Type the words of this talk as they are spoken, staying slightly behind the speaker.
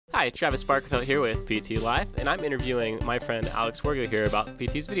Hi, Travis Sparkfeld here with PT Live, and I'm interviewing my friend Alex Wargo here about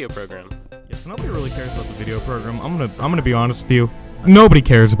PT's video program. Yes, nobody really cares about the video program. I'm gonna be honest with you. Nobody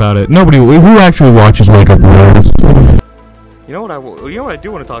cares about it. Nobody who actually watches Wake Up Videos. You know what I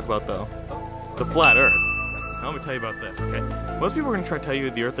do want to talk about though? The flat Earth. Now let me tell you about this, okay? Most people are gonna try to tell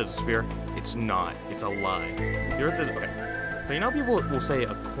you the Earth is a sphere. It's not. It's a lie. The Earth is okay. So you know people will say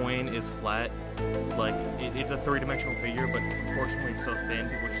a coin is flat, like it's a three-dimensional figure, but proportionally so thin.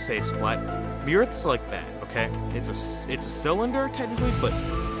 People just say it's flat. The Earth is like that, okay? It's a cylinder technically, but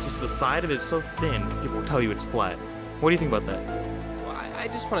just the side of it is so thin. People will tell you it's flat. What do you think about that? Well, I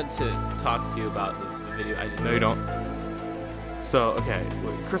just wanted to talk to you about the video. No, you don't. So okay,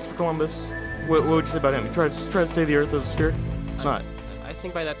 Christopher Columbus. What would you say about him? He tried to say the Earth is a sphere. It's not. I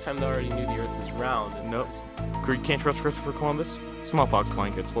think by that time they already knew the Earth was round. Nope. You can't trust Christopher Columbus. Smallpox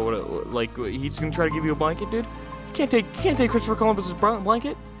blankets. What would it, like? He's gonna try to give you a blanket, dude. You can't take Christopher Columbus's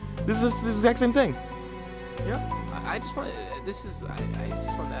blanket. This is the exact same thing. Yeah. I just want to. This is. I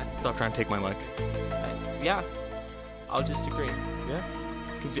just want to ask. Stop trying to take my mic. Yeah. I'll just agree. Yeah.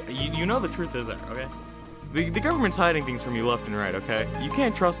 Cause you know the truth is there, okay? The government's hiding things from you left and right, okay? You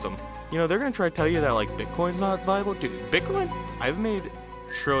can't trust them. You know, they're gonna try to tell you that, like, Bitcoin's not viable. Dude, Bitcoin? I've made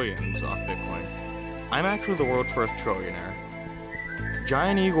trillions off Bitcoin. I'm actually the world's first trillionaire.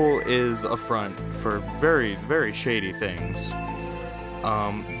 Giant Eagle is a front for very, very shady things.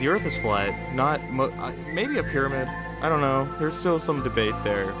 The Earth is flat, not maybe a pyramid. I don't know. There's still some debate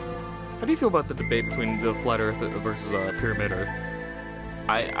there. How do you feel about the debate between the flat Earth versus pyramid Earth?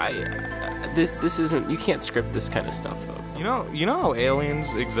 This isn't. You can't script this kind of stuff, folks. You know how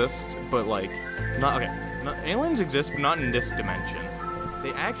aliens exist, but like, not okay. Aliens exist, but not in this dimension.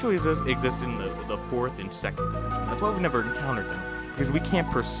 They actually exist in the fourth and second dimension. That's why we've never encountered them, because we can't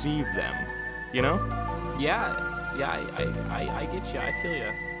perceive them. You know? Yeah. I get you. I feel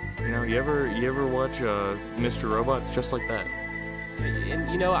you. You know, you ever watch Mr. Robot? It's just like that. And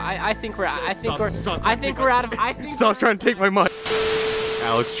you know, I think we're out of. Stop trying to take my mic.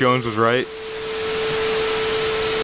 Alex Jones was right.